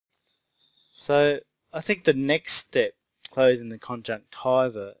So I think the next step, closing the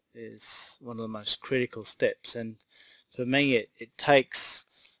conjunctiva, is one of the most critical steps, and for me it takes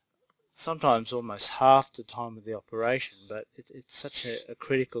sometimes almost half the time of the operation, but it's such a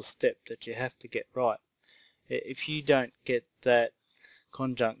critical step that you have to get right. If you don't get that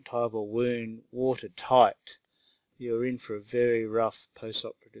conjunctival wound watertight, you're in for a very rough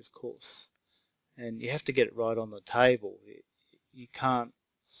post-operative course, and you have to get it right on the table. You can't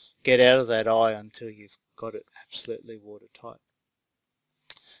get out of that eye until you've got it absolutely watertight.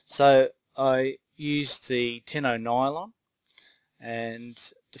 So I used the 10-0 nylon, and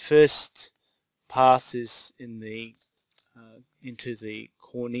the first pass is in the into the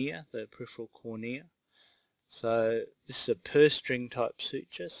cornea, the peripheral cornea. So this is a purse string type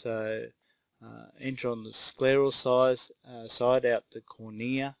suture, so enter on the scleral side out the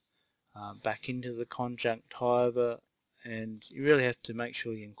cornea, back into the conjunctiva, and you really have to make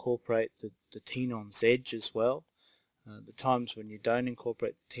sure you incorporate the tenon's edge as well. The times when you don't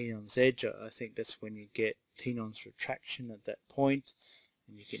incorporate the tenon's edge, I think that's when you get tenon's retraction at that point,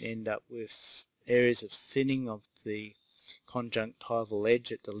 and you can end up with areas of thinning of the conjunctival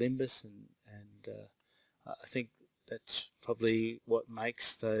edge at the limbus, and I think that's probably what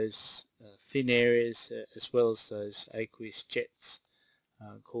makes those thin areas as well as those aqueous jets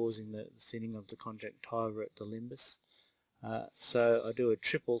causing the thinning of the conjunctiva at the limbus. So I do a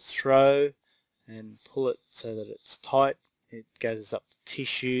triple throw and pull it so that it's tight. It gathers up the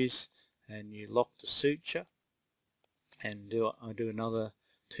tissues, and you lock the suture, and I do another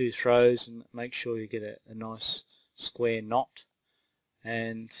 2 throws and make sure you get a nice square knot.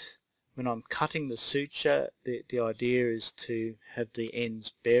 And when I'm cutting the suture, the idea is to have the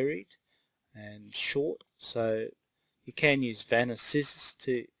ends buried and short, so you can use Vanna scissors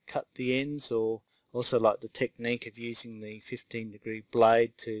to cut the ends, or also like the technique of using the 15-degree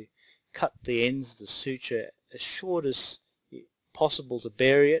blade to cut the ends of the suture as short as possible to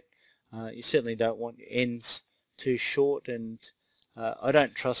bury it. You certainly don't want your ends too short, and I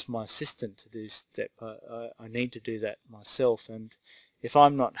don't trust my assistant to do this step. I need to do that myself, and if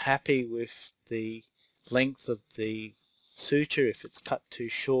I'm not happy with the length of the suture, if it's cut too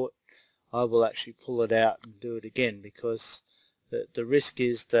short, I will actually pull it out and do it again, because the risk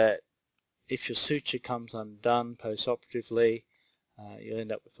is that if your suture comes undone post-operatively, you'll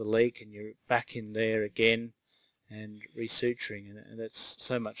end up with a leak and you're back in there again and resuturing, and it's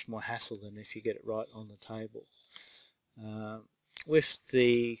so much more hassle than if you get it right on the table. With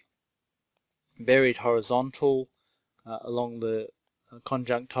the buried horizontal along the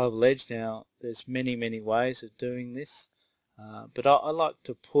conjunctival edge, now there's many ways of doing this, but I like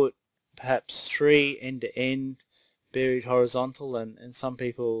to put perhaps 3 end-to-end buried horizontal, and some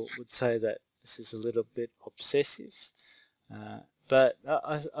people would say that this is a little bit obsessive, but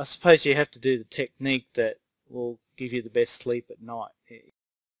I suppose you have to do the technique that will give you the best sleep at night.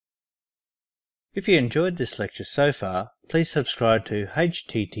 If you enjoyed this lecture so far, please subscribe to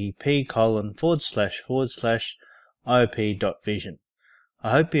http://iop.vision.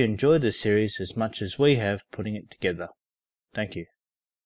 I hope you enjoyed this series as much as we have putting it together. Thank you.